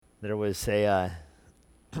There was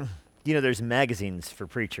there's magazines for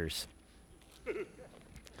preachers.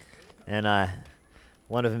 And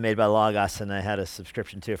one of them made by Logos, and I had a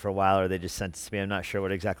subscription to it for a while, or they just sent it to me. I'm not sure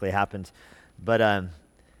what exactly happened. But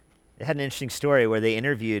it had an interesting story where they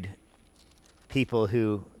interviewed people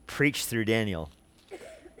who preached through Daniel.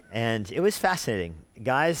 And it was fascinating.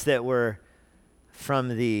 Guys that were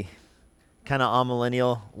from the kind of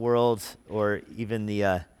amillennial world, or even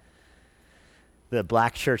the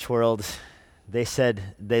black church world, they said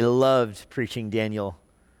they loved preaching Daniel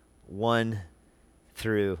 1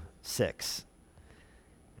 through 6.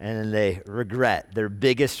 And their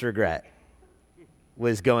biggest regret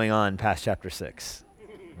was going on past chapter 6.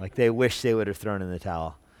 Like they wish they would have thrown in the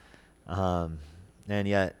towel. And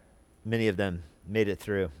yet, many of them made it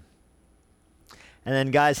through. And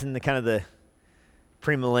then guys in the kind of the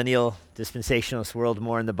premillennial dispensationalist world,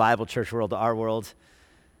 more in the Bible church world, our world,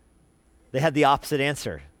 they had the opposite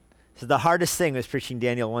answer. So the hardest thing was preaching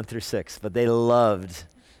Daniel 1 through 6, but they loved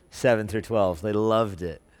 7 through 12. They loved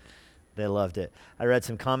it. They loved it. I read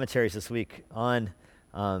some commentaries this week on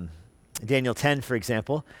Daniel 10, for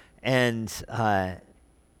example, and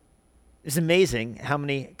it's amazing how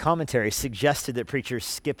many commentaries suggested that preachers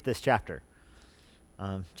skip this chapter.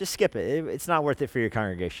 Just skip it. It's not worth it for your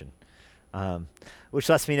congregation. Which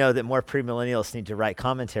lets me know that more premillennials need to write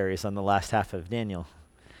commentaries on the last half of Daniel.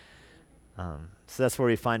 So that's where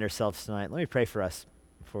we find ourselves tonight. Let me pray for us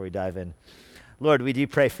before we dive in. Lord, we do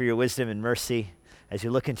pray for your wisdom and mercy as you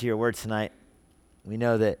look into your word tonight. We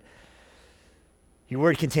know that your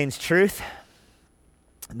word contains truth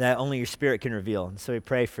that only your Spirit can reveal. And so we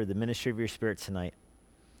pray for the ministry of your Spirit tonight.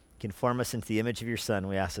 Conform us into the image of your Son.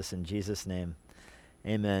 We ask this in Jesus' name.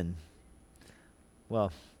 Amen.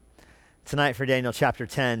 Well, tonight for Daniel chapter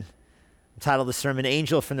 10, entitled the sermon,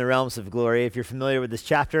 Angel from the Realms of Glory. If you're familiar with this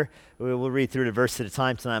chapter, we'll read through it a verse at a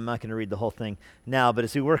time tonight. I'm not going to read the whole thing now, but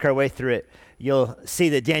as we work our way through it, you'll see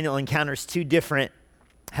that Daniel encounters two different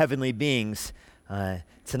heavenly beings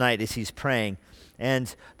tonight as he's praying.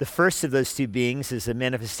 And the first of those two beings is a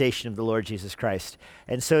manifestation of the Lord Jesus Christ.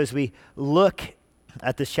 And so as we look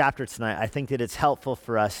at this chapter tonight, I think that it's helpful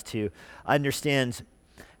for us to understand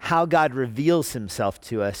how God reveals himself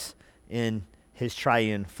to us in his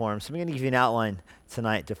triune form. So I'm going to give you an outline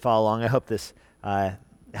tonight to follow along. I hope this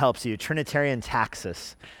helps you. Trinitarian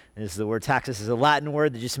taxis is the word. Taxis is a Latin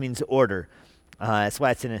word that just means order. That's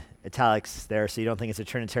why it's in italics there, so you don't think it's a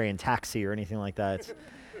Trinitarian taxi or anything like that.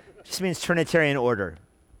 It just means Trinitarian order.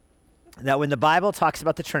 That when the Bible talks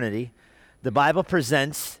about the Trinity, the Bible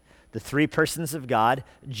presents the three persons of God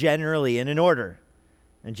generally in an order,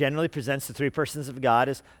 and generally presents the three persons of God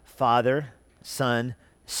as Father, Son,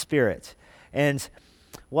 Spirit. And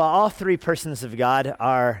while all three persons of God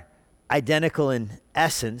are identical in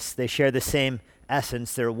essence, they share the same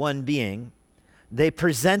essence, they're one being, they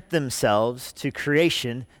present themselves to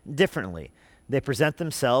creation differently. They present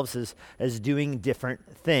themselves as doing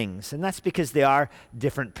different things, and that's because they are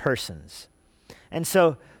different persons. And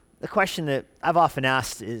so the question that I've often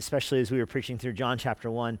asked, especially as we were preaching through John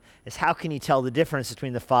chapter 1, is how can you tell the difference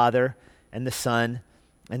between the Father and the Son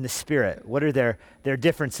and the Spirit? What are their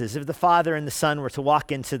differences? If the Father and the Son were to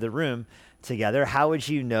walk into the room together, how would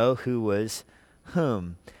you know who was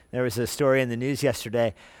whom? There was a story in the news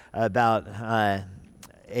yesterday about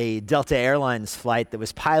a Delta Airlines flight that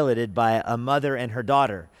was piloted by a mother and her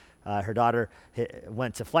daughter. Her daughter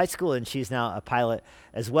went to flight school, and she's now a pilot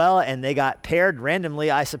as well, and they got paired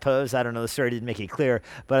randomly, I suppose. I don't know, the story didn't make it clear,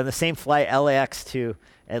 but on the same flight, LAX to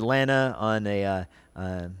Atlanta on a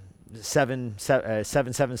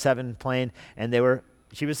 777 plane, and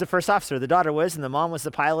she was the first officer, the daughter was, and the mom was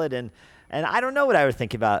the pilot, and I don't know what I would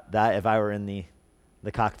think about that if I were in the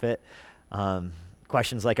cockpit.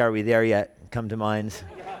 Questions like, are we there yet, come to mind.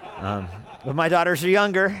 But my daughters are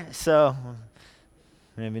younger, so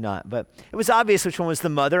maybe not. But it was obvious which one was the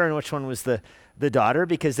mother and which one was the daughter,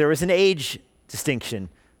 because there was an age distinction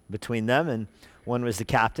between them, and one was the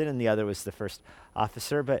captain and the other was the first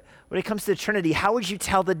officer. But when it comes to the Trinity, how would you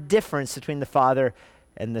tell the difference between the Father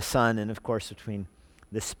and the Son, and of course between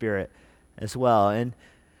the Spirit as well? And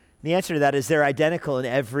the answer to that is they're identical in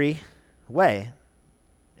every way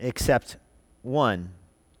except one.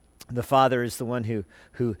 The Father is the one who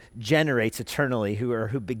generates eternally,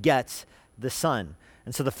 who begets the Son.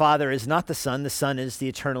 And so the Father is not the Son is the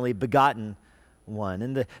eternally begotten one.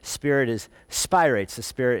 And the Spirit is spirates. The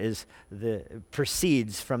Spirit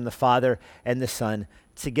proceeds from the Father and the Son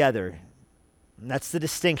together. And that's the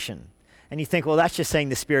distinction. And you think, well, that's just saying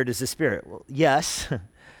the Spirit is the Spirit. Well, yes,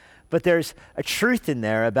 but there's a truth in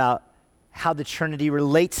there about how the Trinity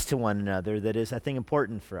relates to one another that is, I think,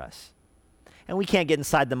 important for us. And we can't get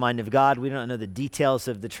inside the mind of God. We don't know the details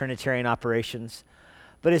of the Trinitarian operations.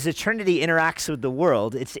 But as the Trinity interacts with the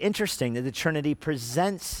world, it's interesting that the Trinity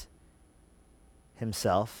presents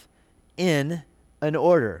himself in an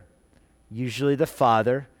order. Usually the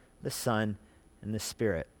Father, the Son, and the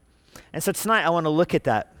Spirit. And so tonight I want to look at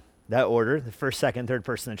that order, the first, second, third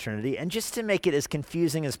person of the Trinity. And just to make it as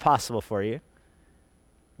confusing as possible for you,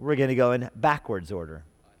 we're going to go in backwards order.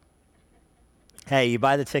 Hey, you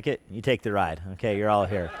buy the ticket, you take the ride. Okay, you're all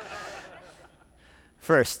here.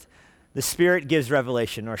 First, the Spirit gives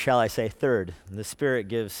revelation, or shall I say third, the Spirit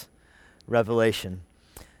gives revelation.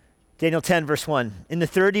 Daniel 10, verse 1. In the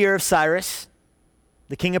 3rd year of Cyrus,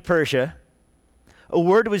 the king of Persia, a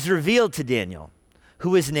word was revealed to Daniel, who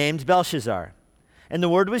was named Belshazzar. And the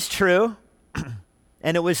word was true,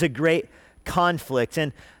 and it was a great conflict.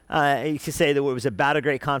 And you could say that it was about a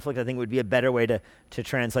great conflict. I think would be a better way to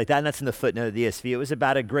translate that. And that's in the footnote of the ESV. It was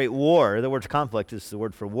about a great war. The word conflict is the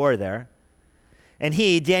word for war there. And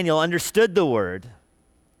he, Daniel, understood the word,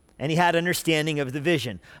 and he had understanding of the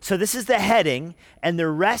vision. So this is the heading, and the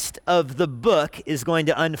rest of the book is going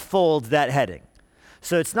to unfold that heading.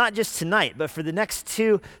 So it's not just tonight, but for the next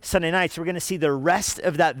 2 Sunday nights, we're going to see the rest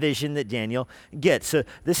of that vision that Daniel gets. So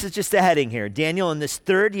this is just the heading here. Daniel, in this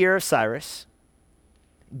 3rd year of Cyrus,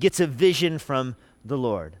 gets a vision from the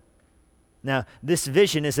Lord. Now, this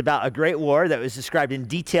vision is about a great war that was described in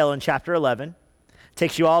detail in chapter 11.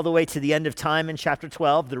 Takes you all the way to the end of time in chapter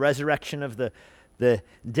 12, the resurrection of the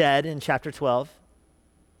dead in chapter 12.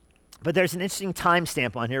 But there's an interesting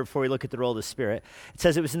timestamp on here before we look at the role of the Spirit. It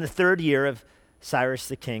says it was in the 3rd year of Cyrus,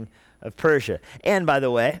 the king of Persia. And by the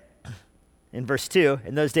way, in verse 2,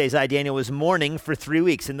 in those days I, Daniel, was mourning for 3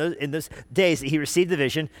 weeks. In those days that he received the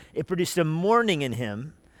vision, it produced a mourning in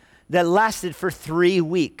him that lasted for 3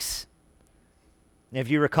 weeks. Now, if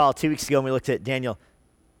you recall, 2 weeks ago when we looked at Daniel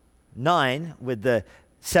 9 with the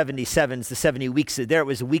 77s, the 70 weeks. There it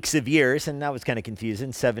was weeks of years, and that was kind of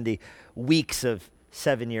confusing, 70 weeks of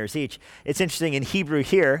 7 years each. It's interesting in Hebrew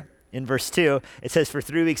here, in verse 2, it says for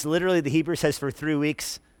 3 weeks. Literally, the Hebrew says for 3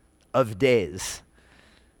 weeks of days.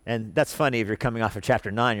 And that's funny if you're coming off of chapter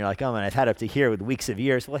 9. You're like, oh, man, I've had up to here with weeks of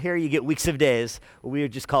years. Well, here you get weeks of days. We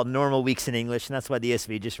would just call normal weeks in English, and that's why the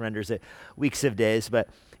ESV just renders it weeks of days. But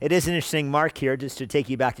it is an interesting mark here, just to take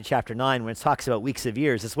you back to chapter 9, when it talks about weeks of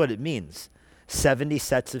years. That's what it means. 70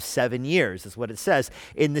 sets of 7 years is what it says.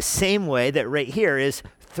 In the same way that right here is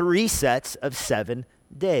 3 sets of 7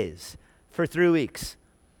 days for 3 weeks.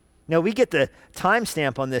 Now, we get the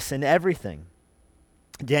timestamp on this and everything.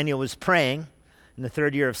 Daniel was praying in the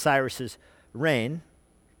 3rd year of Cyrus's reign.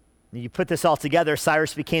 You put this all together,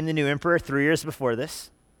 Cyrus became the new emperor 3 years before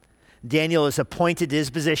this. Daniel is appointed to his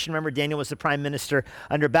position. Remember, Daniel was the prime minister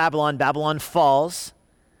under Babylon. Babylon falls.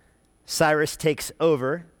 Cyrus takes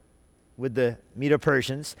over with the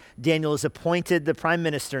Medo-Persians. Daniel is appointed the prime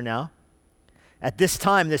minister now. At this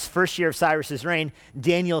time, this 1st year of Cyrus's reign,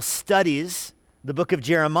 Daniel studies the book of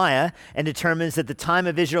Jeremiah and determines that the time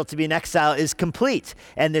of Israel to be in exile is complete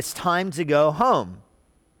and it's time to go home.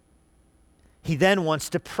 He then wants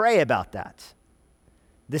to pray about that.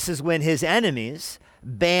 This is when his enemies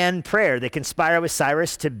ban prayer. They conspire with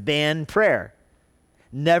Cyrus to ban prayer.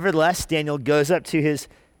 Nevertheless, Daniel goes up to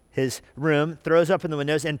his room, throws open the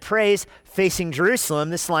windows, and prays facing Jerusalem.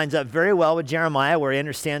 This lines up very well with Jeremiah, where he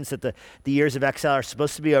understands that the years of exile are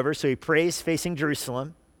supposed to be over, so he prays facing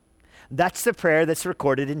Jerusalem. That's the prayer that's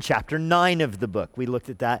recorded in chapter 9 of the book. We looked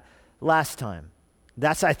at that last time.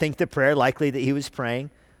 That's, I think, the prayer likely that he was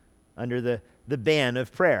praying under the ban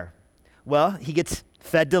of prayer. Well, he gets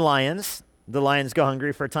fed to lions. The lions go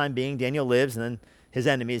hungry for a time being. Daniel lives, and then his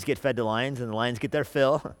enemies get fed to lions, and the lions get their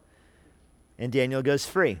fill. And Daniel goes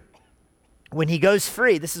free. When he goes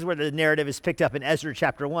free, this is where the narrative is picked up in Ezra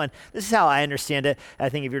chapter 1. This is how I understand it. I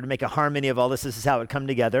think if you were to make a harmony of all this, this is how it would come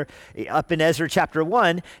together. Up in Ezra chapter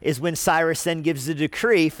 1 is when Cyrus then gives the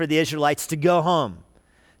decree for the Israelites to go home,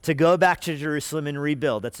 to go back to Jerusalem and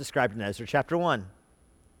rebuild. That's described in Ezra chapter 1.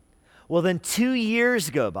 Well, then 2 years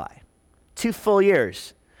go by, 2 full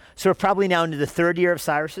years. So we're probably now into the 3rd year of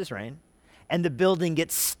Cyrus's reign, and the building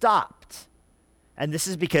gets stopped. And this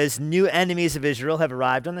is because new enemies of Israel have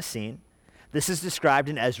arrived on the scene. This is described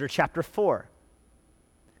in Ezra chapter 4.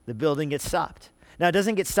 The building gets stopped. Now, it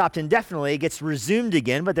doesn't get stopped indefinitely. It gets resumed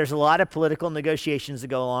again, but there's a lot of political negotiations that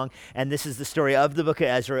go along, and this is the story of the book of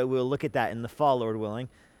Ezra. We'll look at that in the fall, Lord willing.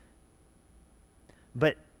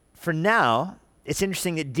 But for now, it's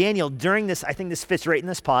interesting that Daniel, during this, I think this fits right in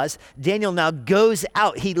this pause, Daniel now goes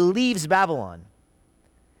out. He leaves Babylon.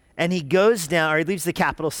 And he goes down, or he leaves the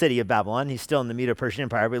capital city of Babylon. He's still in the Medo-Persian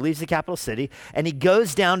Empire, but he leaves the capital city, and he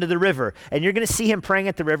goes down to the river. And you're going to see him praying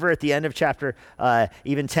at the river at the end of chapter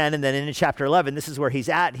even 10, and then into chapter 11. This is where he's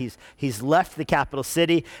at. He's left the capital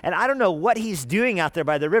city, and I don't know what he's doing out there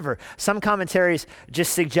by the river. Some commentaries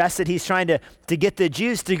just suggest that he's trying to get the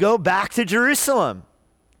Jews to go back to Jerusalem.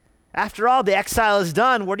 After all, the exile is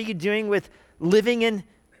done. What are you doing with living in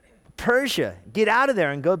Persia? Get out of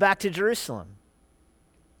there and go back to Jerusalem.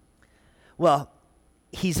 Well,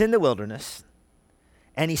 he's in the wilderness,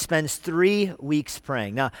 and he spends 3 weeks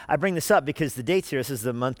praying. Now, I bring this up because the dates here, this is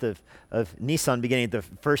the month of Nisan, beginning at the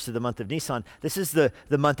first of the month of Nisan. This is the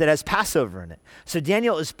month that has Passover in it. So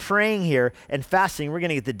Daniel is praying here and fasting. We're going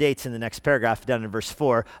to get the dates in the next paragraph down in verse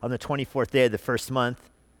 4. On the 24th day of the first month,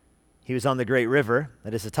 he was on the great river,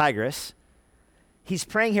 that is the Tigris. He's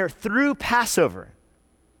praying here through Passover.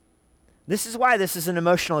 This is why this is an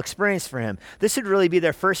emotional experience for him. This would really be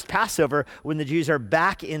their first Passover when the Jews are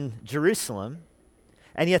back in Jerusalem,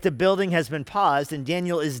 and yet the building has been paused, and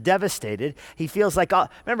Daniel is devastated. He feels like,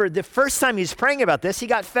 remember, the first time he's praying about this, he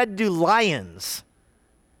got fed to lions.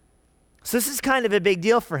 So this is kind of a big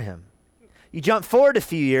deal for him. You jump forward a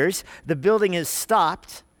few years, the building is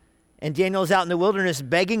stopped, and Daniel is out in the wilderness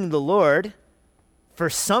begging the Lord for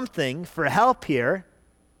something, for help here.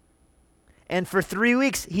 And for 3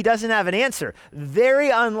 weeks, he doesn't have an answer. Very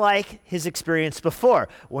unlike his experience before,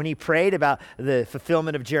 when he prayed about the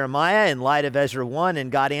fulfillment of Jeremiah in light of Ezra 1,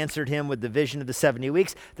 and God answered him with the vision of the 70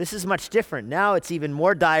 weeks. This is much different. Now it's even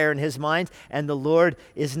more dire in his mind, and the Lord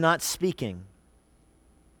is not speaking.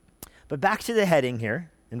 But back to the heading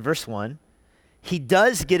here, in verse 1, he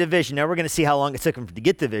does get a vision. Now we're going to see how long it took him to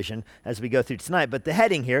get the vision as we go through tonight, but the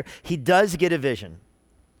heading here, he does get a vision.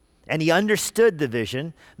 And he understood the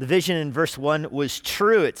vision. The vision in verse 1 was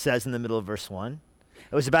true, it says in the middle of verse 1.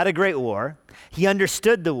 It was about a great war. He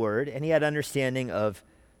understood the word, and he had understanding of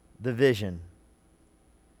the vision.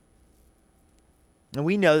 And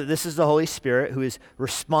we know that this is the Holy Spirit who is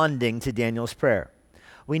responding to Daniel's prayer.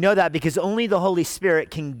 We know that because only the Holy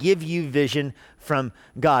Spirit can give you vision from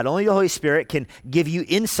God. Only the Holy Spirit can give you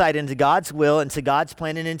insight into God's will, into God's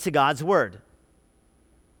plan, and into God's word.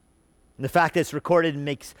 And the fact that it's recorded and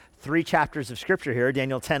makes 3 chapters of scripture here,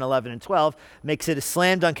 Daniel 10, 11, and 12, makes it a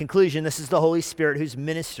slam dunk conclusion. This is the Holy Spirit who's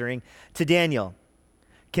ministering to Daniel.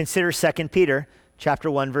 Consider 2 Peter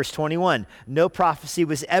chapter 1, verse 21. No prophecy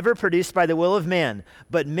was ever produced by the will of man,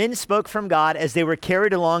 but men spoke from God as they were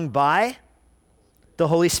carried along by the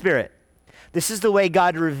Holy Spirit. This is the way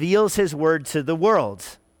God reveals his word to the world.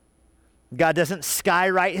 God doesn't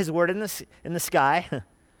skywrite his word in the sky.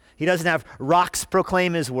 He doesn't have rocks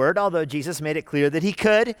proclaim his word, although Jesus made it clear that he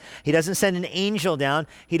could. He doesn't send an angel down.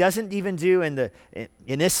 He doesn't even do in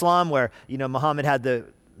Islam, where Muhammad had the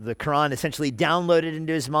Quran essentially downloaded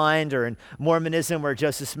into his mind, or in Mormonism, where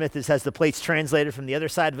Joseph Smith has the plates translated from the other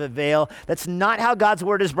side of a veil. That's not how God's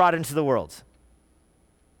word is brought into the world.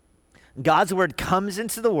 God's word comes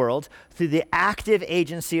into the world through the active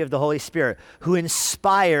agency of the Holy Spirit, who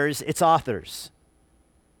inspires its authors.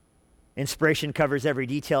 Inspiration covers every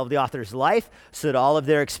detail of the author's life, so that all of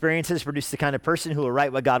their experiences produce the kind of person who will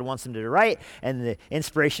write what God wants them to write. And the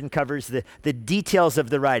inspiration covers the details of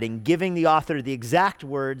the writing, giving the author the exact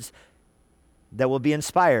words that will be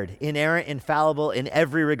inspired, inerrant, infallible in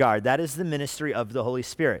every regard. That is the ministry of the Holy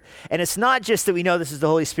Spirit. And it's not just that we know this is the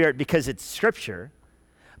Holy Spirit because it's Scripture,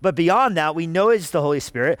 but beyond that, we know it's the Holy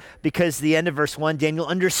Spirit because the end of verse 1, Daniel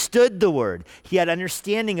understood the word. He had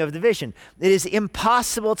understanding of the vision. It is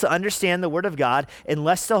impossible to understand the word of God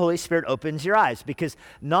unless the Holy Spirit opens your eyes, because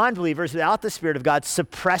non-believers without the Spirit of God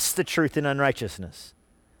suppress the truth in unrighteousness.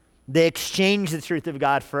 They exchange the truth of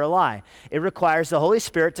God for a lie. It requires the Holy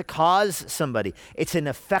Spirit to cause somebody. It's an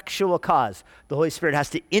effectual cause. The Holy Spirit has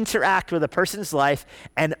to interact with a person's life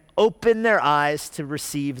and open their eyes to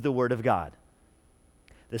receive the word of God.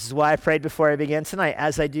 This is why I prayed before I began tonight,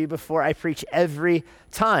 as I do before I preach every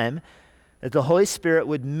time, that the Holy Spirit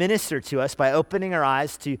would minister to us by opening our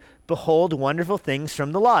eyes to behold wonderful things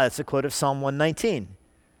from the law. That's a quote of Psalm 119.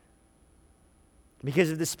 Because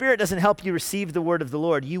if the Spirit doesn't help you receive the word of the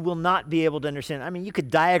Lord, you will not be able to understand. I mean, you could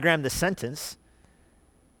diagram the sentence.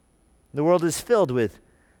 The world is filled with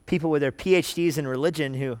people with their PhDs in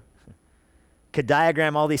religion who could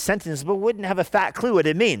diagram all these sentences but wouldn't have a fat clue what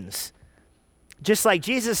it means. Just like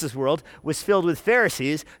Jesus' world was filled with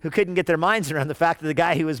Pharisees who couldn't get their minds around the fact that the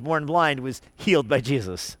guy who was born blind was healed by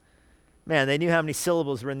Jesus. Man, they knew how many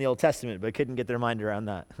syllables were in the Old Testament, but couldn't get their mind around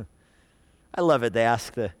that. I love it. They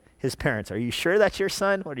ask his parents, "Are you sure that's your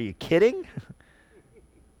son? What, are you kidding?"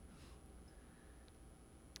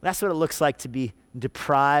 That's what it looks like to be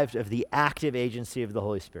deprived of the active agency of the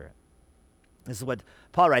Holy Spirit. This is what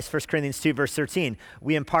Paul writes, 1 Corinthians 2, verse 13.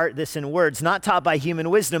 We impart this in words, not taught by human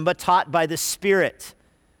wisdom, but taught by the Spirit.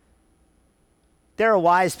 There are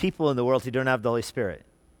wise people in the world who don't have the Holy Spirit.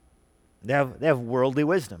 They have worldly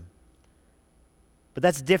wisdom. But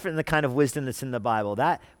that's different than the kind of wisdom that's in the Bible.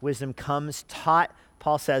 That wisdom comes taught,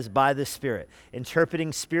 Paul says, by the Spirit,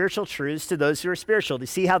 interpreting spiritual truths to those who are spiritual. To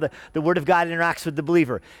see how the Word of God interacts with the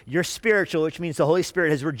believer. You're spiritual, which means the Holy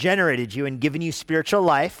Spirit has regenerated you and given you spiritual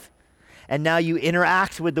life. And now you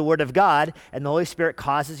interact with the Word of God, and the Holy Spirit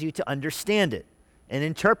causes you to understand it and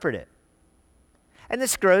interpret it. And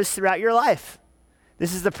this grows throughout your life.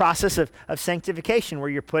 This is the process of sanctification, where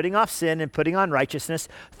you're putting off sin and putting on righteousness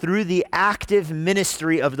through the active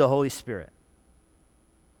ministry of the Holy Spirit.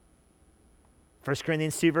 1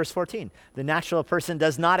 Corinthians 2, verse 14. The natural person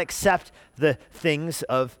does not accept the things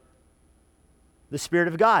of the Spirit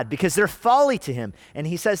of God because they're folly to him. And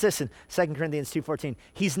he says this in 2 Corinthians 2:14.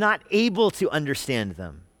 He's not able to understand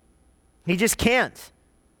them. He just can't.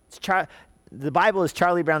 The Bible is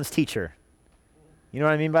Charlie Brown's teacher. You know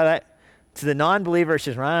what I mean by that? To the non-believer, it's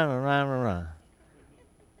just rah, rah, rah, rah.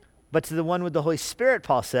 But to the one with the Holy Spirit,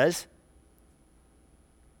 Paul says,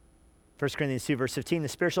 1 Corinthians 2, verse 15, the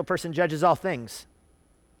spiritual person judges all things.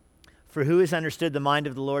 For who has understood the mind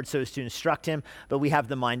of the Lord so as to instruct him, but we have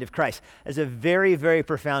the mind of Christ. It's a very, very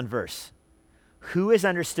profound verse. Who has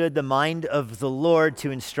understood the mind of the Lord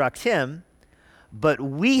to instruct him, but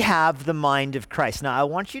we have the mind of Christ. Now, I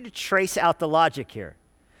want you to trace out the logic here.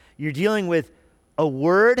 You're dealing with a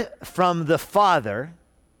word from the Father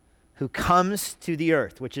who comes to the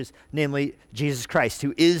earth, which is namely Jesus Christ,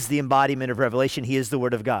 who is the embodiment of revelation. He is the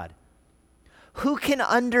Word of God. Who can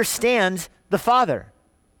understand the Father?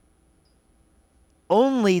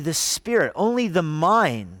 Only the Spirit, only the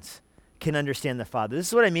mind can understand the Father. This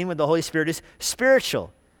is what I mean when the Holy Spirit is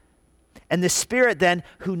spiritual. And the Spirit then,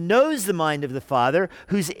 who knows the mind of the Father,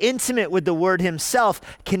 who's intimate with the Word himself,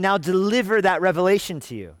 can now deliver that revelation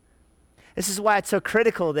to you. This is why it's so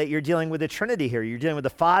critical that you're dealing with the Trinity here. You're dealing with the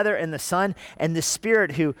Father and the Son and the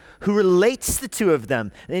Spirit who relates the two of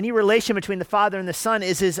them. Any relation between the Father and the Son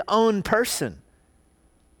is his own person.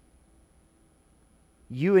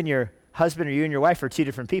 You and your husband or you and your wife are two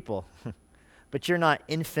different people, but you're not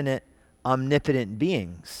infinite, omnipotent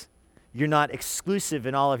beings. You're not exclusive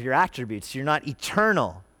in all of your attributes. You're not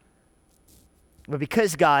eternal. But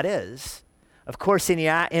because God is, of course, any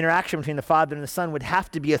interaction between the Father and the Son would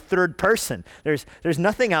have to be a third person. There's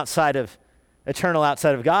nothing eternal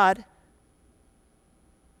outside of God.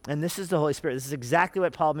 And this is the Holy Spirit. This is exactly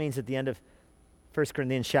what Paul means at the end of 1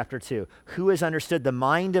 Corinthians chapter 2. Who has understood the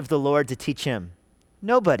mind of the Lord to teach him?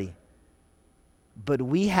 Nobody. But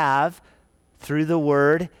we have, through the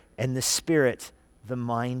Word and the Spirit, the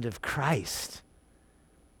mind of Christ.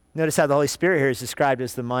 Notice how the Holy Spirit here is described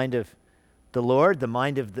as the mind of the Lord, the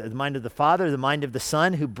mind of the Father, the mind of the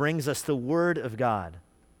Son, who brings us the Word of God.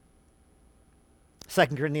 2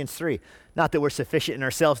 Corinthians 3, not that we're sufficient in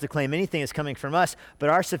ourselves to claim anything is coming from us, but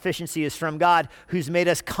our sufficiency is from God, who's made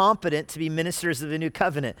us competent to be ministers of the new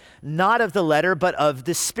covenant, not of the letter, but of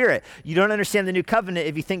the Spirit. You don't understand the new covenant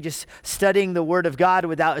if you think just studying the Word of God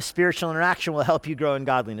without a spiritual interaction will help you grow in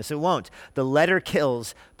godliness. It won't. The letter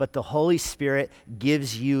kills, but the Holy Spirit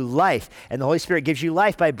gives you life. And the Holy Spirit gives you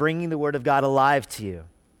life by bringing the Word of God alive to you.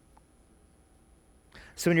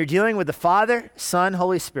 So when you're dealing with the Father, Son,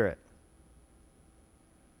 Holy Spirit,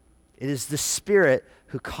 it is the Spirit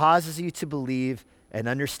who causes you to believe and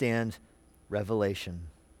understand revelation.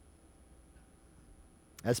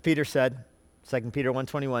 As Peter said, 2 Peter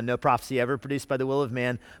 1:21, no prophecy ever produced by the will of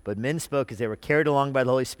man, but men spoke as they were carried along by the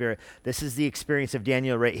Holy Spirit. This is the experience of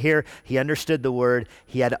Daniel right here. He understood the word.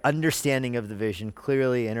 He had understanding of the vision,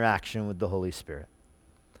 clearly interaction with the Holy Spirit.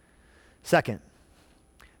 Second,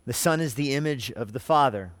 the Son is the image of the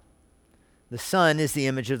Father. The Son is the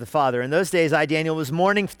image of the Father. In those days, I, Daniel, was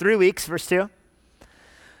mourning for 3 weeks, verse 2.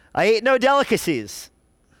 I ate no delicacies.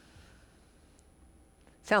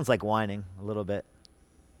 Sounds like whining a little bit.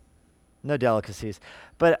 No delicacies.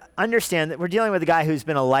 But understand that we're dealing with a guy who's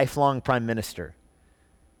been a lifelong prime minister.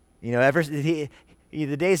 You know,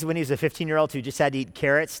 the days when he was a 15-year-old who just had to eat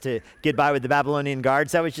carrots to get by with the Babylonian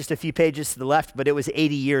guards, that was just a few pages to the left, but it was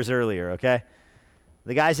 80 years earlier, okay?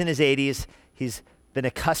 The guy's in his 80s. He's been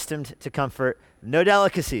accustomed to comfort. No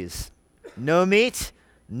delicacies, no meat,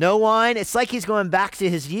 no wine. It's like he's going back to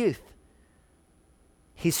his youth.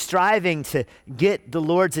 He's striving to get the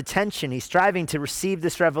Lord's attention. He's striving to receive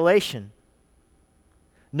this revelation.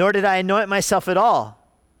 Nor did I anoint myself at all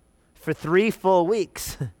for 3 full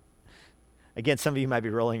weeks. Again, some of you might be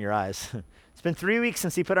rolling your eyes. It's been 3 weeks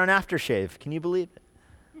since he put on aftershave. Can you believe it?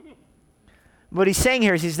 What he's saying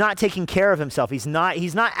here is he's not taking care of himself. He's not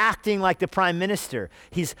acting like the prime minister.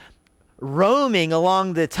 He's roaming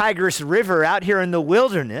along the Tigris River out here in the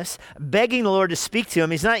wilderness, begging the Lord to speak to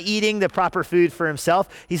him. He's not eating the proper food for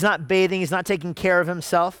himself. He's not bathing. He's not taking care of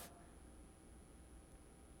himself.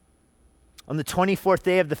 On the 24th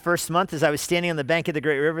day of the first month, as I was standing on the bank of the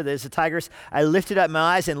great river, there's the Tigris, I lifted up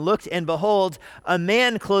my eyes and looked, and behold, a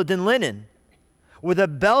man clothed in linen, with a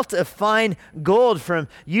belt of fine gold from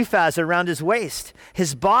Uphaz around his waist.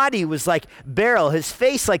 His body was like beryl, his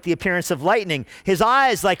face like the appearance of lightning, his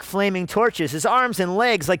eyes like flaming torches, his arms and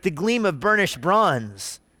legs like the gleam of burnished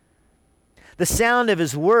bronze. The sound of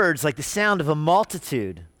his words like the sound of a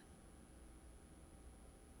multitude.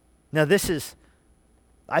 Now this is,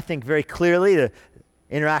 I think, very clearly the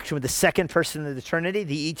interaction with the second person of the Trinity,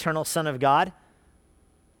 the eternal Son of God.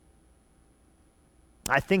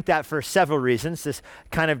 I think that for several reasons. This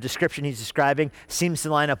kind of description he's describing seems to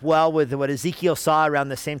line up well with what Ezekiel saw around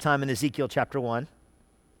the same time in Ezekiel chapter 1. A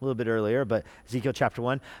little bit earlier, but Ezekiel chapter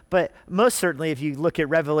 1. But most certainly, if you look at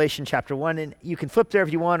Revelation chapter 1, and you can flip there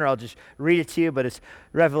if you want, or I'll just read it to you, but it's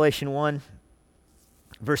Revelation 1,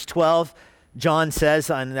 verse 12. John says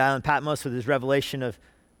on the island Patmos with his revelation of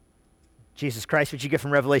Jesus Christ, which you get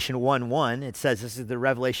from Revelation 1:1, it says this is the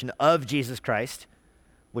revelation of Jesus Christ,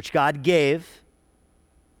 which God gave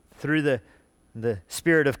through the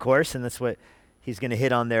Spirit, of course, and that's what he's going to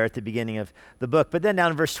hit on there at the beginning of the book. But then down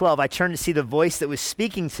in verse 12, I turned to see the voice that was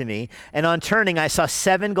speaking to me, and on turning, I saw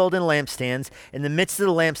 7 golden lampstands. In the midst of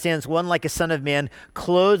the lampstands, one like a son of man,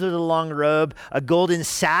 clothed with a long robe, a golden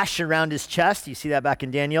sash around his chest. You see that back in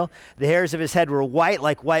Daniel. The hairs of his head were white,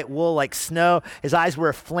 like white wool, like snow. His eyes were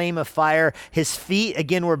a flame of fire. His feet,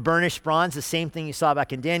 again, were burnished bronze, the same thing you saw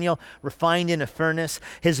back in Daniel, refined in a furnace.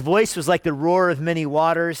 His voice was like the roar of many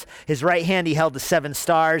waters. His right hand he held the 7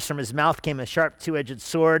 stars. From his mouth came a sharp two-edged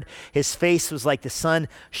sword. His face was like the sun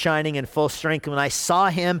shining in full strength. When I saw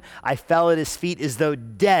him, I fell at his feet as though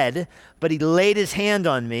dead, but he laid his hand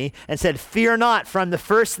on me and said, "Fear not, for I'm the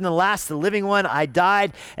first and the last, the living one. I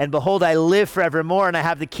died, and behold, I live forevermore, and I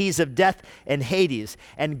have the keys of death and Hades."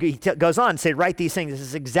 And he goes on to say, write these things. This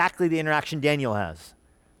is exactly the interaction Daniel has.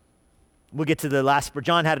 We'll get to the last, but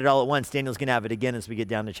John had it all at once. Daniel's going to have it again as we get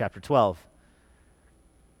down to chapter 12.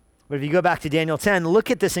 But if you go back to Daniel 10, look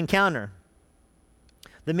at this encounter.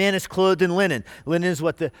 The man is clothed in linen. Linen is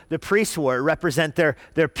what the priests wore. It represent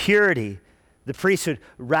their purity. The priests would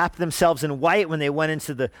wrap themselves in white when they went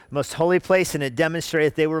into the most holy place, and it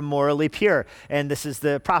demonstrated they were morally pure. And this is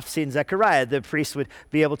the prophecy in Zechariah. The priests would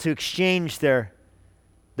be able to exchange their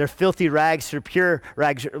filthy rags for pure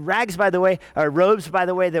rags. Rags, by the way, or robes, by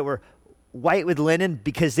the way, that were white with linen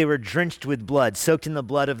because they were drenched with blood, soaked in the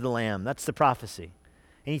blood of the Lamb. That's the prophecy.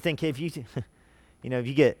 And you think, if you, if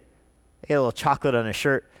you get a little chocolate on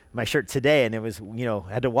my shirt today, and it was,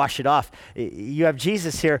 I had to wash it off. You have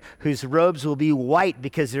Jesus here whose robes will be white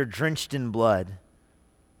because they're drenched in blood.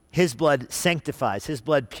 His blood sanctifies. His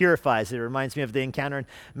blood purifies. It reminds me of the encounter in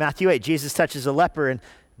Matthew 8. Jesus touches a leper, and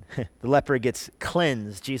the leper gets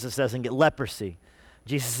cleansed. Jesus doesn't get leprosy.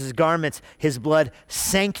 Jesus' garments, his blood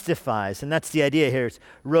sanctifies. And that's the idea here. It's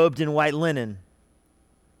robed in white linen.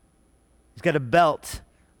 He's got a belt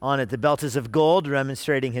on it. The belt is of gold,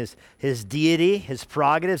 demonstrating his deity, his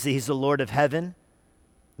prerogatives, that he's the Lord of heaven,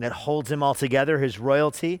 that holds him all together, his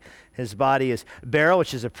royalty. His body is beryl,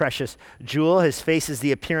 which is a precious jewel. His face is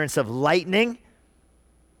the appearance of lightning.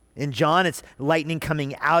 In John, it's lightning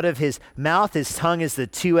coming out of his mouth. His tongue is the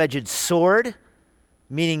two-edged sword,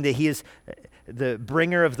 meaning that he is the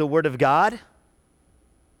bringer of the word of God.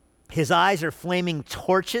 His eyes are flaming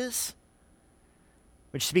torches,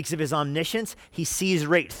 which speaks of his omniscience. He sees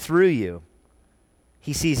right through you.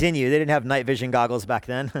 He sees in you. They didn't have night vision goggles back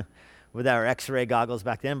then, with our X-ray goggles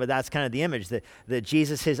back then, but that's kind of the image, that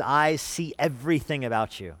Jesus, his eyes see everything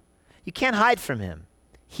about you. You can't hide from him.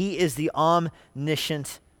 He is the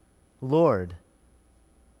omniscient Lord.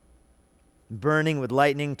 Burning with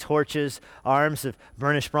lightning, torches, arms of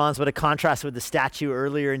burnished bronze. What a contrast with the statue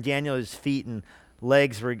earlier in Daniel. His feet and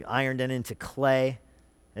legs were ironed into clay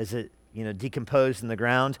as it decomposed in the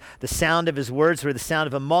ground. The sound of his words were the sound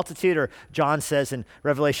of a multitude, or John says in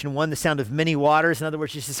Revelation 1, the sound of many waters. In other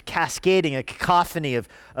words, it's just cascading, a cacophony of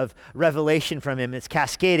revelation from him. It's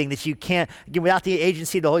cascading that you can't, without the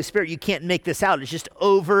agency of the Holy Spirit, you can't make this out. It's just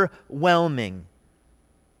overwhelming.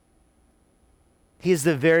 He is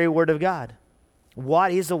the very Word of God.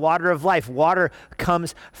 He's the water of life. Water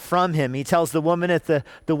comes from him. He tells the woman at the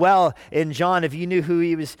well in John, if you knew who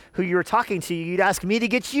you were talking to, you'd ask me to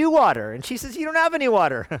get you water. And she says, you don't have any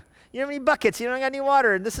water. You don't have any buckets. You don't got any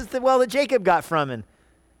water. And this is the well that Jacob got from. And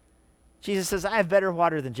Jesus says, I have better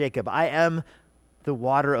water than Jacob. I am the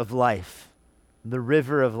water of life, the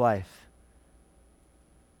river of life.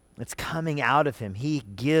 It's coming out of him. He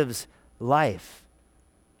gives life.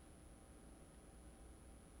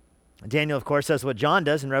 Daniel, of course, does what John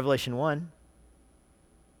does in Revelation 1.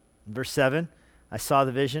 Verse 7, I saw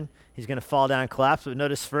the vision. He's going to fall down and collapse. But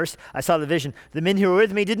notice first, I saw the vision. The men who were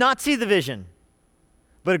with me did not see the vision,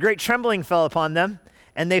 but a great trembling fell upon them,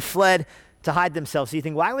 and they fled to hide themselves. So you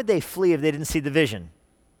think, why would they flee if they didn't see the vision?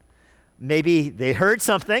 Maybe they heard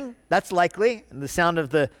something. That's likely. And the sound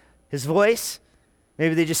of his voice.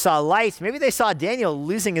 Maybe they just saw light. Maybe they saw Daniel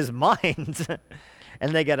losing his mind.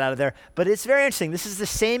 And they got out of there. But it's very interesting. This is the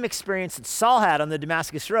same experience that Saul had on the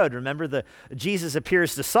Damascus Road. Remember, Jesus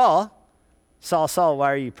appears to Saul. Saul, Saul,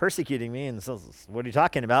 why are you persecuting me? And Saul, what are you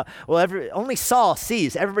talking about? Well, only Saul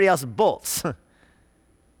sees. Everybody else bolts.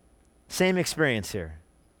 Same experience here.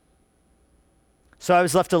 So I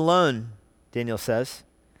was left alone, Daniel says.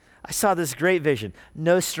 I saw this great vision.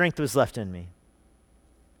 No strength was left in me.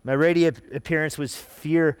 My radiant appearance was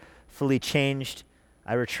fearfully changed.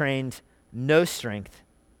 I retained no strength.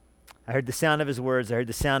 I heard the sound of his words.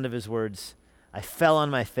 I fell on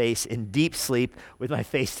my face in deep sleep with my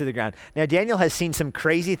face to the ground. Now, Daniel has seen some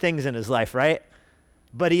crazy things in his life, right?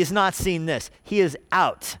 But he has not seen this. He is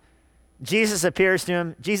out. Jesus appears to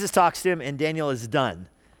him. Jesus talks to him, and Daniel is done.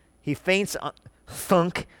 He faints,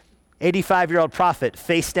 thunk, 85-year-old prophet,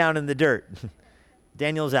 face down in the dirt.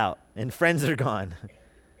 Daniel's out, and friends are gone.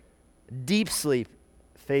 Deep sleep,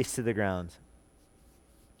 face to the ground.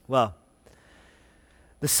 Well,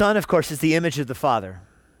 the Son, of course, is the image of the Father.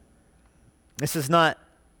 This is not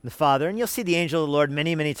the Father. And you'll see the angel of the Lord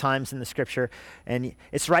many, many times in the Scripture. And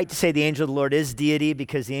it's right to say the angel of the Lord is deity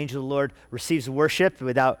because the angel of the Lord receives worship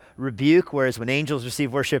without rebuke, whereas when angels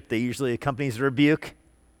receive worship, they usually accompanies rebuke.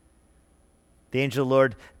 The angel of the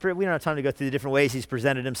Lord, we don't have time to go through the different ways he's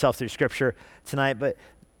presented himself through Scripture tonight, but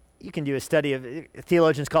you can do a study of,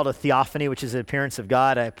 theologians call it a theophany, which is an appearance of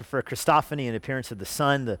God. I prefer Christophany, an appearance of the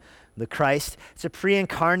Son, the Christ. It's a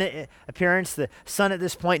pre-incarnate appearance. The Son at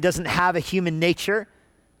this point doesn't have a human nature.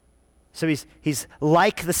 So he's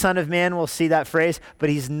like the Son of Man, we'll see that phrase, but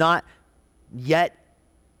he's not yet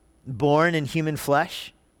born in human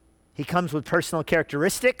flesh. He comes with personal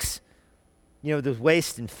characteristics, the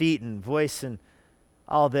waist and feet and voice and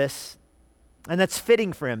all this. And that's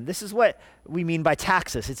fitting for him. This is what we mean by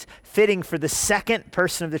taxis. It's fitting for the second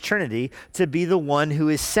person of the Trinity to be the one who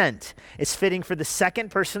is sent. It's fitting for the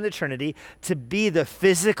second person of the Trinity to be the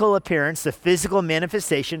physical appearance, the physical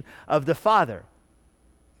manifestation of the Father.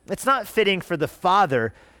 It's not fitting for the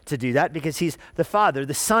Father to do that because he's the Father.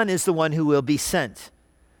 The Son is the one who will be sent.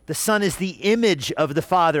 The Son is the image of the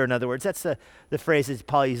Father, in other words. That's the phrase that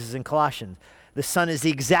Paul uses in Colossians. The Son is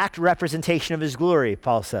the exact representation of his glory,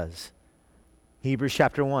 Paul says. Hebrews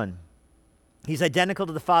chapter 1. He's identical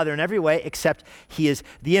to the Father in every way except he is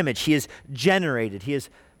the image. He is generated. He is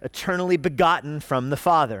eternally begotten from the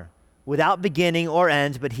Father without beginning or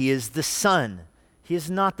end, but he is the Son. He is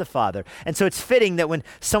not the Father. And so it's fitting that when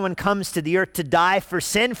someone comes to the earth to die for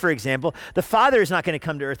sin, for example, the Father is not going to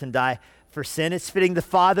come to earth and die for sin. It's fitting the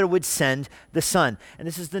Father would send the Son. And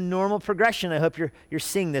this is the normal progression. I hope you're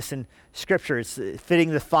seeing this in Scripture. It's fitting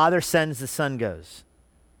the Father sends, the Son goes.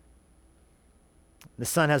 The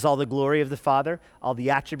Son has all the glory of the Father, all the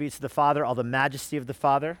attributes of the Father, all the majesty of the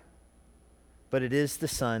Father, but it is the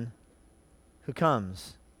Son who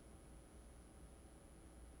comes.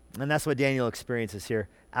 And that's what Daniel experiences here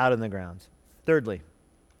out on the ground. Firstly,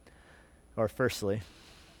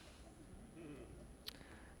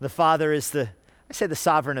 the Father is the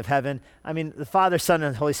sovereign of heaven. I mean, the Father, Son,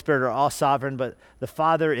 and Holy Spirit are all sovereign, but the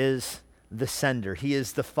Father is the sender. He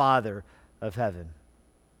is the Father of heaven.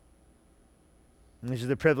 And these are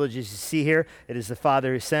the privileges you see here. It is the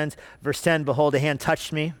Father who sends. Verse 10, behold, a hand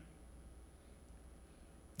touched me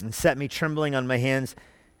and set me trembling on my hands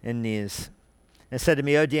and knees. And said to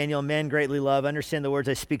me, O Daniel, man greatly loved, understand the words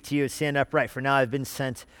I speak to you and stand upright, for now I've been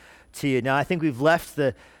sent to you. Now I think we've left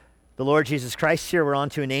the Lord Jesus Christ here. We're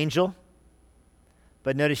on to an angel.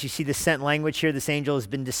 But notice you see the sent language here. This angel has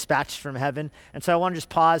been dispatched from heaven. And so I want to just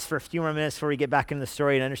pause for a few more minutes before we get back into the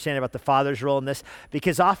story and understand about the Father's role in this.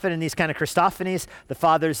 Because often in these kind of Christophanies, the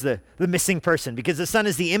Father's the missing person. Because the Son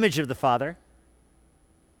is the image of the Father.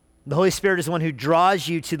 The Holy Spirit is the one who draws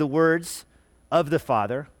you to the words of the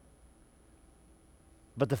Father.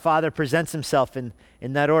 But the Father presents himself in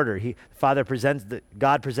that order.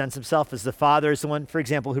 God presents himself as the Father is the one, for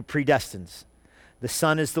example, who predestines. The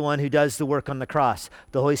Son is the one who does the work on the cross.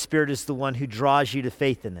 The Holy Spirit is the one who draws you to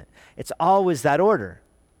faith in it. It's always that order.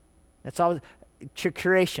 That's all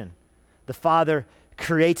creation. The Father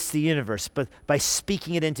creates the universe, but by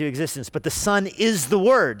speaking it into existence. But the Son is the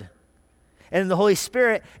Word. And the Holy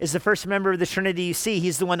Spirit is the first member of the Trinity you see.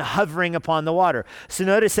 He's the one hovering upon the water. So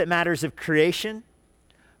notice that matters of creation,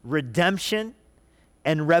 redemption,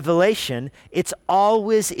 and revelation, it's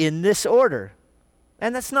always in this order.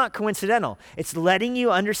 And that's not coincidental. It's letting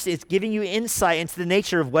you understand, it's giving you insight into the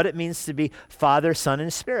nature of what it means to be Father, Son,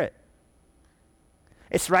 and Spirit.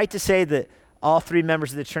 It's right to say that all three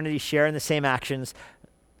members of the Trinity share in the same actions.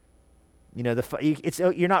 You know,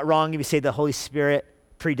 you're not wrong if you say the Holy Spirit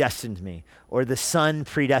predestined me, or the Son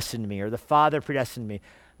predestined me, or the Father predestined me.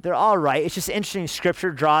 They're all right. It's just interesting.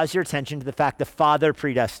 Scripture draws your attention to the fact the Father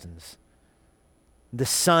predestines. The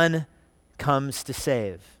Son comes to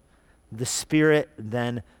save. The Spirit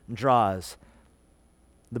then draws.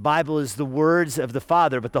 The Bible is the words of the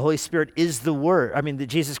Father, but the Holy Spirit is the Word.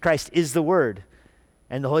 Jesus Christ is the Word.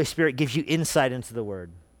 And the Holy Spirit gives you insight into the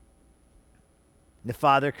Word. The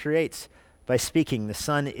Father creates by speaking. The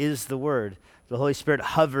Son is the Word. The Holy Spirit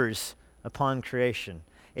hovers upon creation.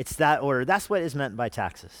 It's that order. That's what is meant by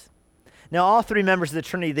taxis. Now, all three members of the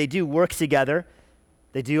Trinity, they do work together.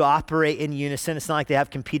 They do operate in unison. It's not like they have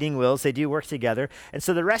competing wills. They do work together. And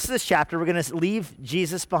so the rest of this chapter, we're going to leave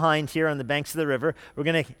Jesus behind here on the banks of the river. We're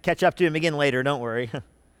going to catch up to him again later. Don't worry. I'm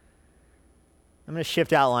going to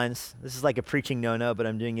shift outlines. This is like a preaching no-no, but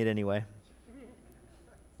I'm doing it anyway.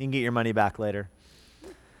 You can get your money back later.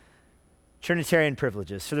 Trinitarian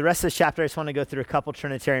privileges. For the rest of this chapter, I just want to go through a couple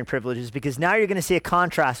Trinitarian privileges because now you're going to see a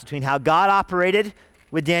contrast between how God operated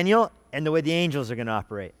with Daniel and the way the angels are going to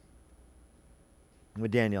operate with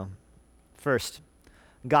Daniel. First,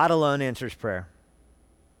 God alone answers prayer.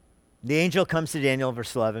 The angel comes to Daniel,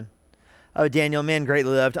 verse 11. Oh, Daniel, man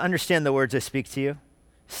greatly loved, understand the words I speak to you.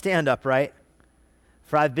 Stand upright,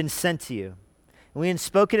 for I've been sent to you. And when he had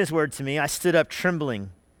spoken his word to me, I stood up trembling,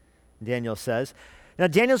 Daniel says. Now,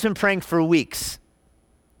 Daniel's been praying for weeks.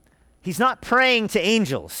 He's not praying to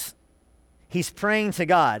angels. He's praying to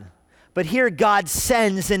God. But here, God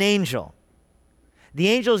sends an angel. The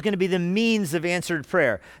angel is going to be the means of answered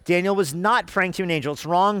prayer. Daniel was not praying to an angel. It's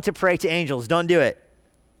wrong to pray to angels. Don't do it.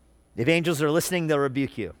 If angels are listening, they'll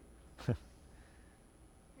rebuke you.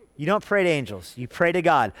 You don't pray to angels. You pray to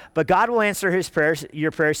God. But God will answer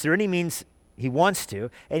your prayers through any means he wants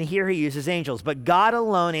to, and here he uses angels. But God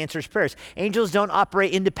alone answers prayers. Angels don't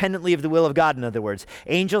operate independently of the will of God, in other words.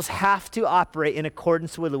 Angels have to operate in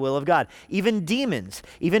accordance with the will of God. Even demons,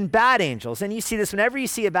 even bad angels. And you see this whenever you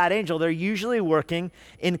see a bad angel, they're usually working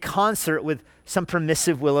in concert with some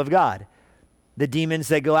permissive will of God. The demons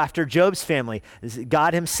that go after Job's family,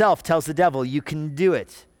 God himself tells the devil, you can do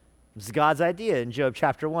it. It's God's idea in Job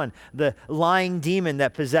chapter 1. The lying demon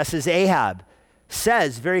that possesses Ahab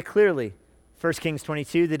says very clearly, 1 Kings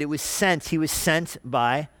 22, that he was sent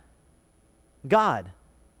by God.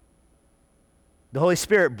 The Holy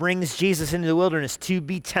Spirit brings Jesus into the wilderness to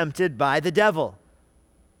be tempted by the devil.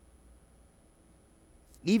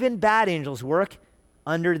 Even bad angels work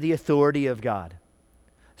under the authority of God.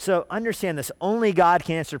 So understand this, only God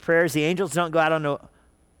can answer prayers. The angels don't go out on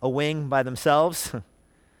a wing by themselves.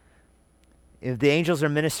 If the angels are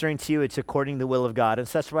ministering to you, it's according to the will of God. And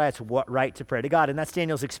so that's why it's right to pray to God. And that's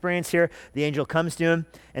Daniel's experience here. The angel comes to him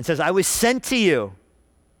and says, I was sent to you.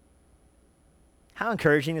 How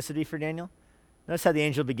encouraging this would be for Daniel. Notice how the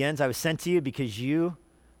angel begins. I was sent to you because you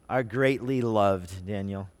are greatly loved,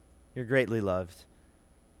 Daniel. You're greatly loved.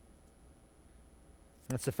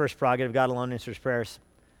 That's the first prerogative. God alone answers prayers.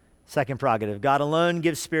 Second prerogative. God alone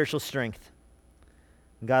gives spiritual strength.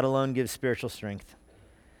 God alone gives spiritual strength.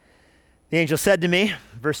 The angel said to me,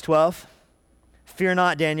 verse 12, fear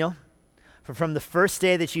not, Daniel, for from the first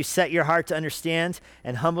day that you set your heart to understand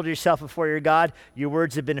and humbled yourself before your God, your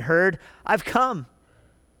words have been heard. I've come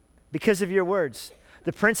because of your words.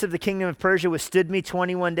 The prince of the kingdom of Persia withstood me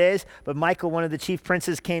 21 days, but Michael, one of the chief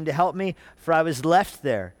princes, came to help me, for I was left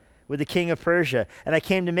there with the king of Persia. And I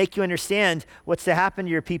came to make you understand what's to happen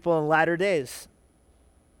to your people in latter days.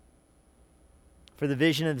 For the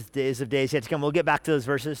vision of the days yet to come. We'll get back to those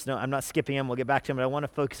verses. No, I'm not skipping them. We'll get back to them, but I want to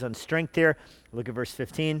focus on strength here. Look at verse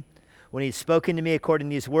 15. When he had spoken to me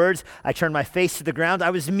according to these words, I turned my face to the ground.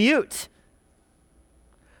 I was mute.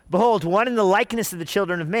 Behold, one in the likeness of the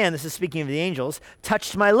children of man, this is speaking of the angels,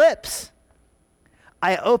 touched my lips.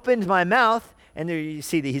 I opened my mouth, and there you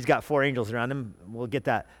see that he's got 4 angels around him. We'll get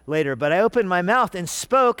that later. But I opened my mouth and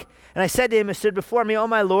spoke, and I said to him who stood before me, O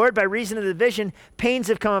my Lord, by reason of the vision, pains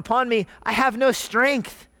have come upon me. I have no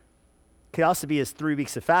strength. Could also be his 3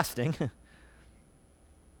 weeks of fasting.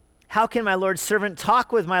 How can my Lord's servant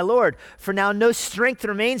talk with my Lord? For now no strength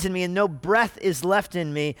remains in me, and no breath is left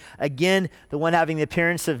in me. Again, the one having the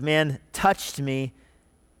appearance of man touched me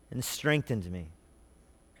and strengthened me.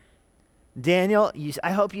 Daniel,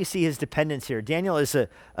 I hope you see his dependence here. Daniel is a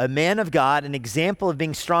man of God, an example of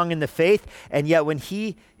being strong in the faith, and yet when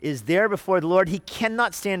he is there before the Lord, he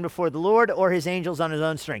cannot stand before the Lord or his angels on his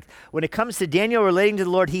own strength. When it comes to Daniel relating to the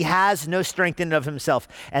Lord, he has no strength in and of himself.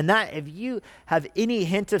 And that, if you have any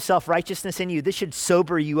hint of self-righteousness in you, this should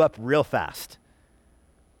sober you up real fast.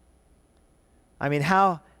 I mean,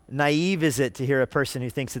 how naive is it to hear a person who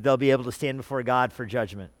thinks that they'll be able to stand before God for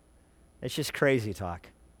judgment? It's just crazy talk.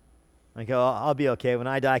 Like, oh, I'll be okay when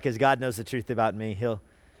I die because God knows the truth about me. He'll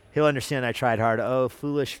understand I tried hard. Oh,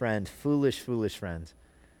 foolish friend, foolish friend.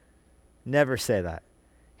 Never say that.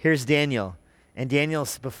 Here's Daniel, and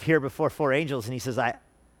Daniel's here before four angels, and he says,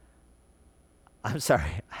 I'm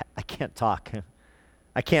sorry, I can't talk.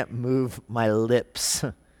 I can't move my lips.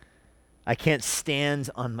 I can't stand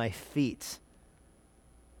on my feet.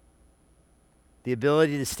 The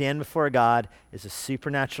ability to stand before God is a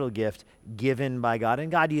supernatural gift given by God, and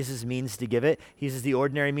God uses means to give it. He uses the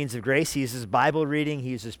ordinary means of grace. He uses Bible reading. He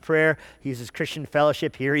uses prayer. He uses Christian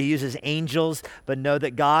fellowship. Here he uses angels, but know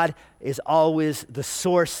that God is always the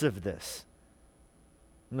source of this.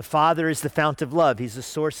 And the Father is the fount of love. He's the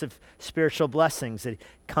source of spiritual blessings that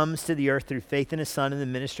comes to the earth through faith in his Son and the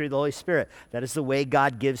ministry of the Holy Spirit. That is the way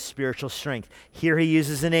God gives spiritual strength. Here he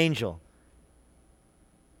uses an angel.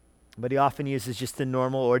 But he often uses just the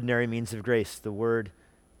normal, ordinary means of grace, the word,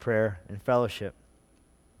 prayer, and fellowship.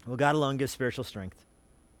 Well, God alone gives spiritual strength.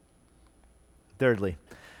 Thirdly,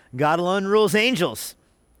 God alone rules angels.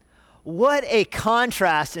 What a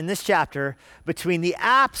contrast in this chapter between the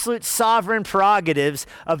absolute sovereign prerogatives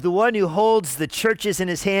of the one who holds the churches in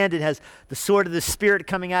his hand and has the sword of the Spirit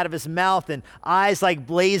coming out of his mouth and eyes like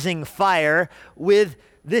blazing fire with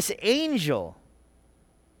this angel.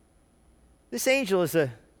 This angel is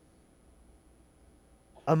a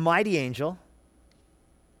mighty angel.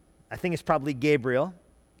 I think it's probably Gabriel,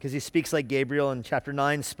 because he speaks like Gabriel in chapter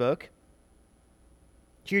 9 spoke.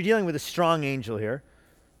 So you're dealing with a strong angel here.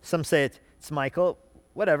 Some say it's Michael.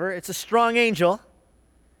 Whatever. It's a strong angel.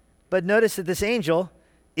 But notice that this angel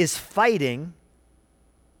is fighting.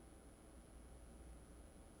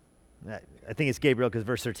 I think it's Gabriel because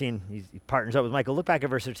verse 13, he partners up with Michael. Look back at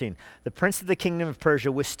verse 13. The prince of the kingdom of Persia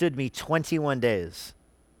withstood me 21 days.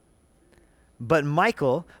 But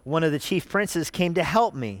Michael, one of the chief princes, came to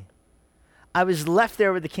help me. I was left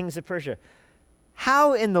there with the kings of Persia.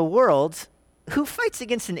 How in the world, who fights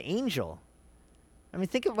against an angel? I mean,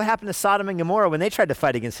 think of what happened to Sodom and Gomorrah when they tried to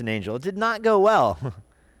fight against an angel. It did not go well.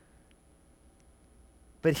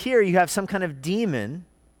 But here you have some kind of demon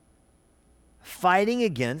fighting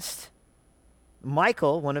against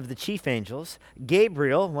Michael, one of the chief angels,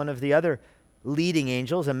 Gabriel, one of the other leading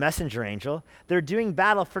angels, a messenger angel. They're doing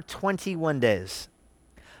battle for 21 days.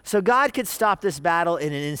 So God could stop this battle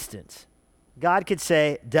in an instant. God could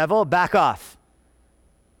say, devil, back off.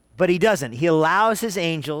 But he doesn't. He allows his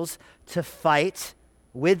angels to fight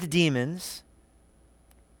with demons,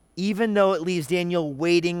 even though it leaves Daniel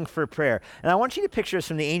waiting for prayer. And I want you to picture this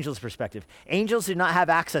from the angel's perspective. Angels do not have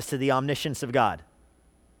access to the omniscience of God.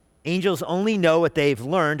 Angels only know what they've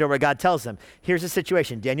learned or what God tells them. Here's the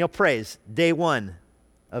situation. Daniel prays, day 1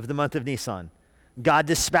 of the month of Nisan. God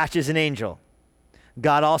dispatches an angel.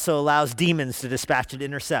 God also allows demons to dispatch and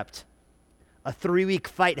intercept. A 3-week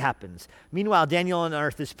fight happens. Meanwhile, Daniel on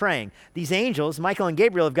earth is praying. These angels, Michael and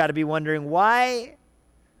Gabriel, have got to be wondering, why?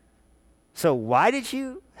 So why did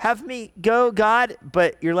you have me go, God?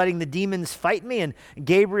 But you're letting the demons fight me? And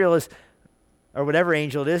Gabriel is, or whatever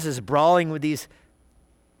angel it is brawling with these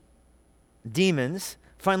demons.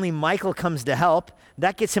 Finally, Michael comes to help.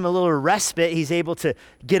 That gets him a little respite. He's able to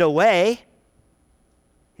get away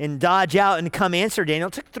and dodge out and come answer Daniel.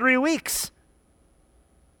 It took 3 weeks.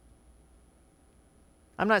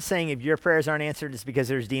 I'm not saying if your prayers aren't answered, it's because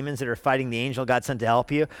there's demons that are fighting the angel God sent to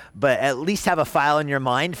help you, but at least have a file in your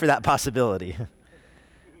mind for that possibility.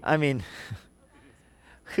 I mean,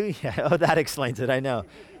 that explains it, I know.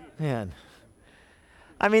 Man.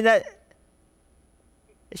 I mean,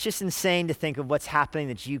 it's just insane to think of what's happening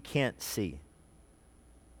that you can't see.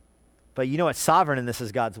 But you know what's sovereign in this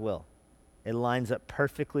is God's will. It lines up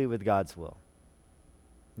perfectly with God's will.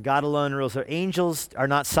 God alone rules. Our angels are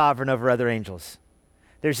not sovereign over other angels.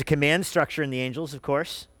 There's a command structure in the angels, of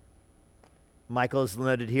course. Michael is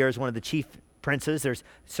noted here as one of the chief princes. There's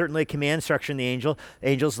certainly a command structure in the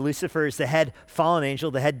angels. Lucifer is the head fallen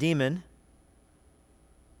angel, the head demon.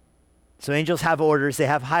 So angels have orders, they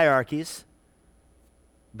have hierarchies,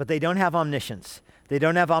 but they don't have omniscience. They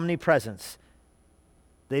don't have omnipresence.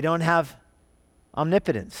 They don't have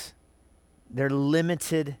omnipotence. They're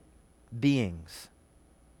limited beings.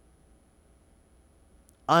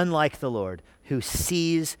 Unlike the Lord, who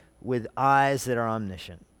sees with eyes that are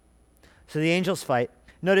omniscient. So the angels fight.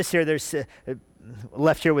 Notice here, there's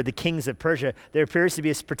left here with the kings of Persia, there appears to be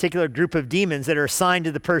a particular group of demons that are assigned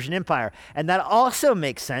to the Persian Empire. And that also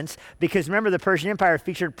makes sense because remember, the Persian Empire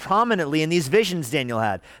featured prominently in these visions Daniel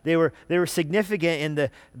had. They were significant in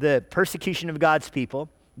the persecution of God's people,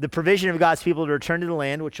 the provision of God's people to return to the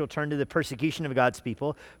land, which will turn to the persecution of God's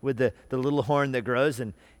people with the little horn that grows.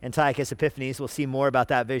 And Antiochus Epiphanes, we'll see more about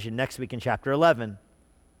that vision next week in chapter 11.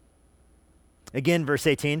 Again, verse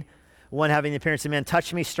 18, one having the appearance of man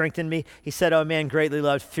touched me, strengthened me. He said, "Oh man, greatly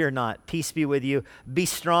loved, fear not. Peace be with you. Be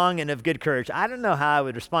strong and of good courage." I don't know how I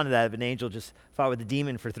would respond to that if an angel just fought with a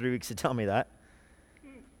demon for 3 weeks to tell me that.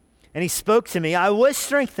 And he spoke to me. I was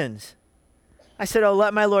strengthened. I said, "Oh,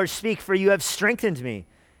 let my Lord speak, for you have strengthened me."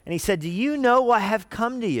 And he said, "Do you know why I have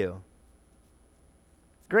come to you?"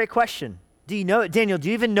 Great question. Do you know, Daniel, do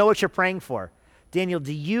you even know what you're praying for? Daniel,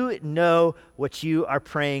 do you know what you are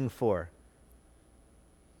praying for?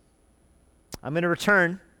 I'm going to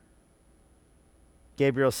return,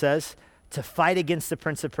 Gabriel says, to fight against the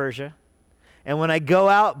prince of Persia. And when I go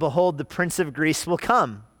out, behold, the prince of Greece will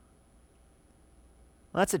come.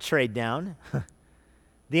 Well, that's a trade down.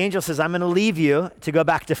 The angel says, I'm going to leave you to go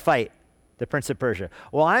back to fight the prince of Persia.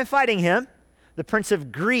 While I'm fighting him, the prince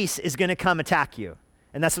of Greece is going to come attack you.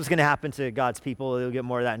 And that's what's going to happen to God's people. You'll get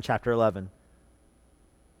more of that in chapter 11.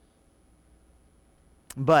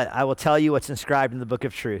 But I will tell you what's inscribed in the book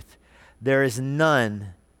of truth. There is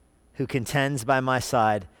none who contends by my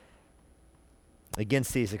side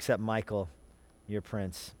against these except Michael, your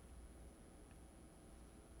prince.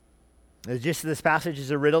 The gist of this passage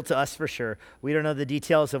is a riddle to us for sure. We don't know the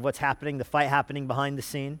details of what's happening, the fight happening behind the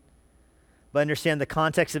scene. But understand the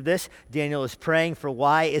context of this. Daniel is praying for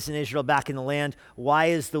why isn't Israel back in the land? Why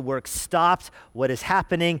is the work stopped? What is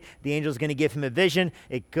happening? The angel is going to give him a vision.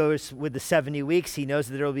 It goes with the 70 weeks. He knows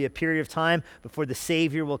that there will be a period of time before the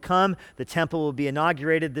Savior will come. The temple will be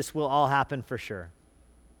inaugurated. This will all happen for sure.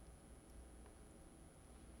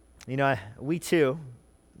 You know, we too,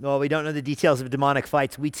 well, we don't know the details of demonic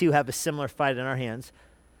fights. We too have a similar fight in our hands.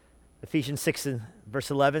 Ephesians 6 and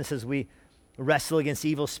verse 11 says we wrestle against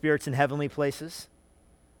evil spirits in heavenly places.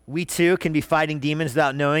 We too can be fighting demons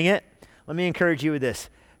without knowing it. Let me encourage you with this.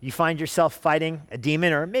 You find yourself fighting a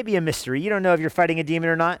demon or maybe a mystery. You don't know if you're fighting a demon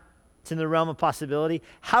or not. It's in the realm of possibility.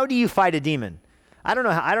 How do you fight a demon? I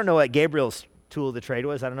don't know what Gabriel's tool of the trade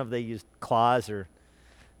was. I don't know if they used claws or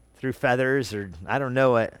threw feathers, or I don't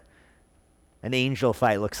know what an angel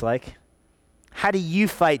fight looks like. How do you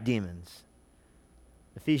fight demons?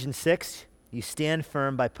 Ephesians 6, you stand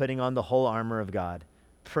firm by putting on the whole armor of God.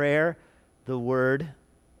 Prayer, the word,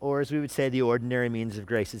 or as we would say, the ordinary means of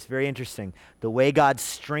grace. It's very interesting. The way God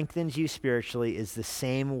strengthens you spiritually is the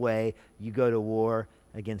same way you go to war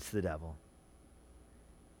against the devil.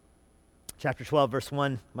 Chapter 12, verse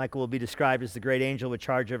 1, Michael will be described as the great angel with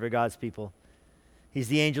charge over God's people. He's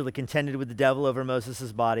the angel that contended with the devil over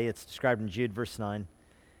Moses' body. It's described in Jude, verse 9.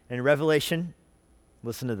 And in Revelation,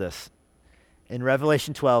 listen to this. In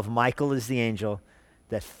Revelation 12, Michael is the angel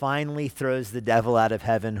that finally throws the devil out of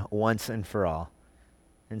heaven once and for all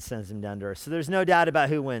and sends him down to earth. So there's no doubt about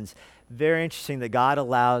who wins. Very interesting that God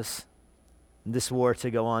allows this war to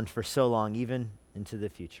go on for so long, even into the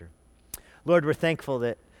future. Lord, we're thankful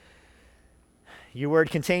that your word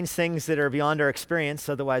contains things that are beyond our experience.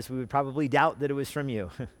 Otherwise, we would probably doubt that it was from you.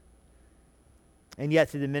 And yet,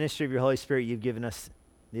 through the ministry of your Holy Spirit, you've given us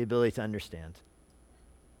the ability to understand.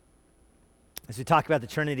 As we talk about the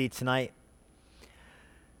Trinity tonight,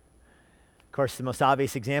 of course, the most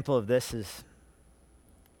obvious example of this is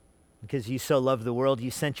because you so loved the world,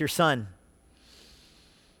 you sent your Son.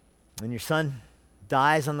 And your Son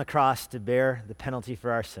dies on the cross to bear the penalty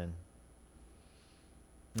for our sin.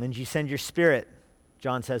 And you send your Spirit,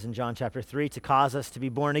 John says in John chapter 3, to cause us to be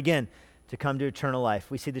born again, to come to eternal life.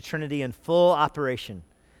 We see the Trinity in full operation,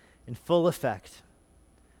 in full effect.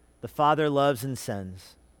 The Father loves and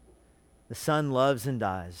sends. The Son loves and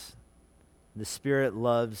dies. The Spirit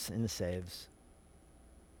loves and saves.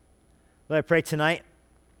 Lord, I pray tonight,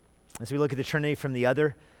 as we look at the Trinity from the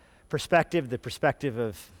other perspective, the perspective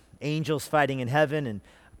of angels fighting in heaven and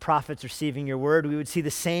prophets receiving your word, we would see the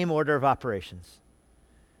same order of operations.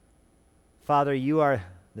 Father, you are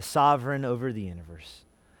the sovereign over the universe.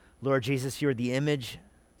 Lord Jesus, you are the image,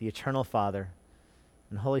 the eternal Father.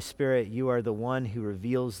 And Holy Spirit, you are the one who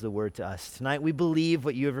reveals the word to us. Tonight we believe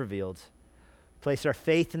what you have revealed. Place our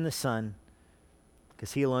faith in the Son.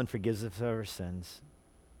 because he alone forgives us of our sins.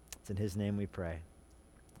 It's in his name we pray.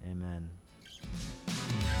 Amen.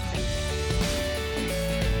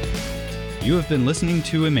 You have been listening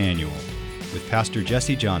to Emmanuel with Pastor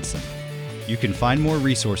Jesse Johnson. You can find more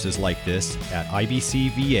resources like this at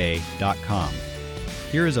ibcva.com.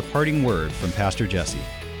 Here is a parting word from Pastor Jesse.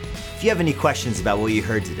 If you have any questions about what you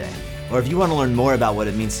heard today, or if you want to learn more about what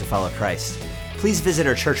it means to follow Christ, please visit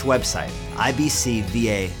our church website,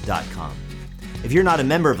 ibcva.com. If you're not a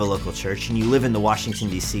member of a local church and you live in the Washington,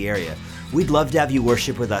 D.C. area, we'd love to have you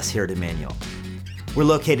worship with us here at Emmanuel. We're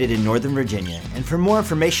located in Northern Virginia, and for more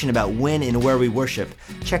information about when and where we worship,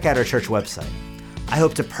 check out our church website. I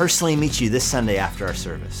hope to personally meet you this Sunday after our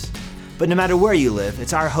service. But no matter where you live,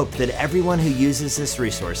 it's our hope that everyone who uses this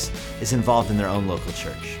resource is involved in their own local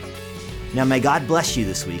church. Now may God bless you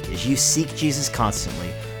this week as you seek Jesus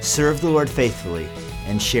constantly, serve the Lord faithfully,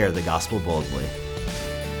 and share the gospel boldly.